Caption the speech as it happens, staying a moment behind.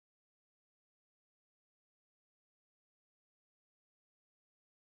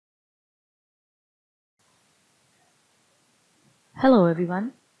Hello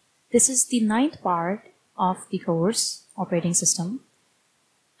everyone. This is the ninth part of the course Operating System,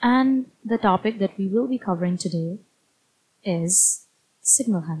 and the topic that we will be covering today is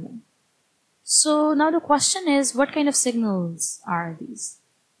signal handling. So now the question is, what kind of signals are these?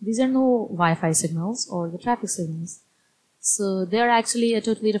 These are no Wi-Fi signals or the traffic signals. So they are actually a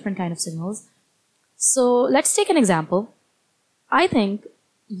totally different kind of signals. So let's take an example. I think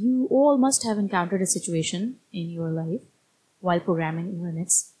you all must have encountered a situation in your life while programming in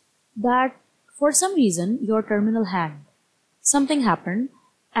Linux that for some reason your terminal hanged. Something happened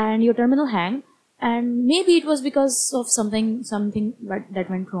and your terminal hanged, and maybe it was because of something that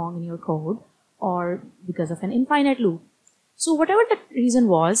went wrong in your code or because of an infinite loop. So whatever the reason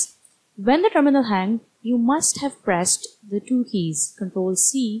was, when the terminal hanged, you must have pressed the two keys, Control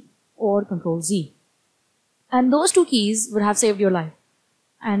C or Control Z. And those two keys would have saved your life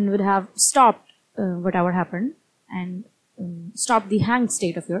and would have stopped whatever happened and stop the hanged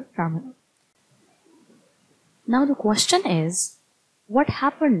state of your terminal. Now the question is, what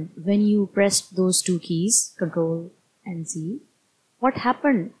happened when you pressed those two keys, Control and Z? What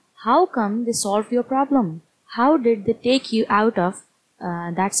happened? How come they solved your problem? How did they take you out of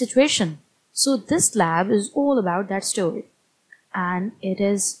that situation? So this lab is all about that story, and it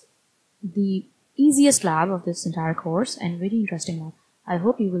is the easiest lab of this entire course and very interesting lab. I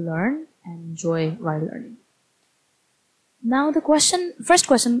hope you will learn and enjoy while learning. Now the first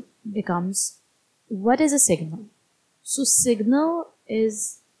question becomes, what is a signal? So signal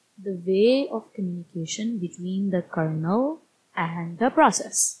is the way of communication between the kernel and the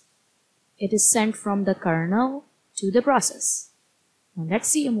process. It is sent from the kernel to the process. Now let's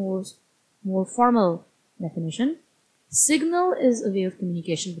see a more formal definition. Signal is a way of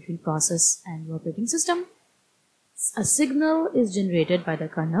communication between process and the operating system. A signal is generated by the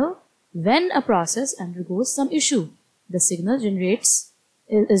kernel when a process undergoes some issue. The signal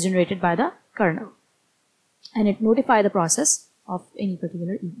is generated by the kernel, and it notifies the process of any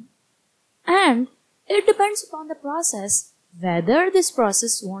particular event. And it depends upon the process whether this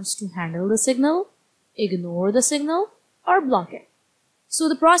process wants to handle the signal, ignore the signal, or block it. So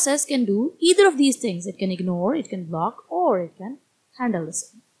the process can do either of these things. It can ignore, it can block, or it can handle the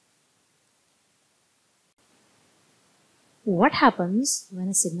signal. What happens when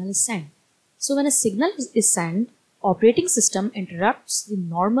a signal is sent? So when a signal is sent, operating system interrupts the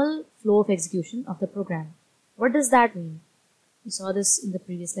normal flow of execution of the program. What does that mean? We saw this in the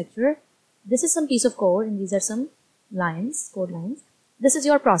previous lecture. This is some piece of code and these are some lines, code lines. This is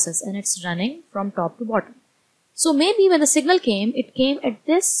your process and it's running from top to bottom. So maybe when the signal came, it came at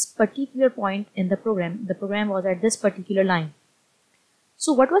this particular point in the program. The program was at this particular line.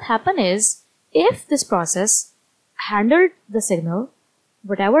 So what will happen is, if this process handled the signal,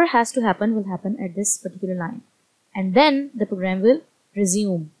 whatever has to happen will happen at this particular line. And then the program will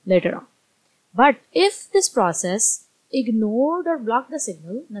resume later on. But if this process ignored or blocked the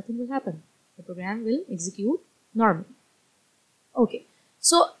signal, nothing will happen. The program will execute normally. Okay,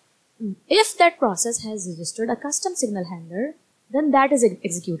 so if that process has registered a custom signal handler, then that is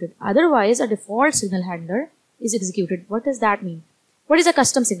executed. Otherwise, a default signal handler is executed. What does that mean? What is a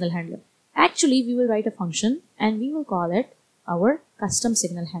custom signal handler? Actually, we will write a function and we will call it our custom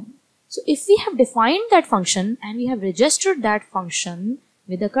signal handler. So if we have defined that function and we have registered that function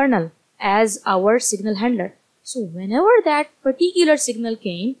with the kernel as our signal handler, so whenever that particular signal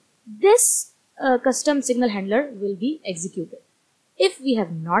came, this custom signal handler will be executed. If we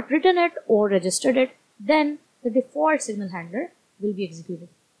have not written it or registered it, then the default signal handler will be executed.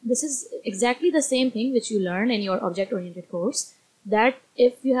 This is exactly the same thing which you learn in your object-oriented course, that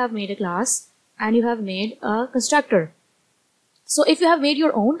if you have made a class and you have made a constructor. So if you have made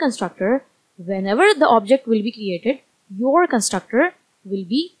your own constructor, whenever the object will be created, your constructor will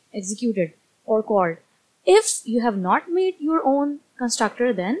be executed or called. If you have not made your own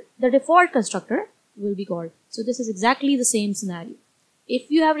constructor, then the default constructor will be called. So this is exactly the same scenario. If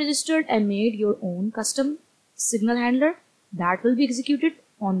you have registered and made your own custom signal handler, that will be executed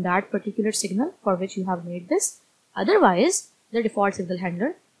on that particular signal for which you have made this. Otherwise, the default signal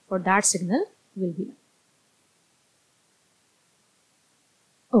handler for that signal will be.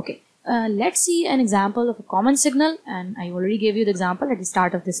 Okay, let's see an example of a common signal, and I already gave you the example at the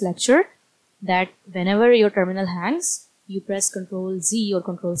start of this lecture that whenever your terminal hangs, you press Control Z or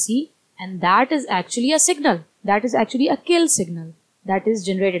Control C, and that is actually a signal. That is actually a kill signal that is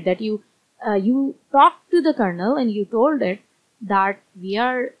generated, that you talked to the kernel and you told it that we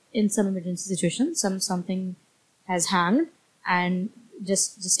are in some emergency situation, something has hanged and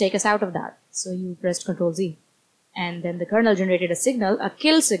just take us out of that. So you pressed Control Z. And then the kernel generated a signal, a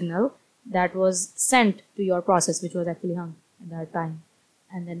kill signal, that was sent to your process, which was actually hung. at that time,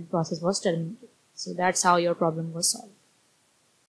 and then process was terminated. So that's how your problem was solved.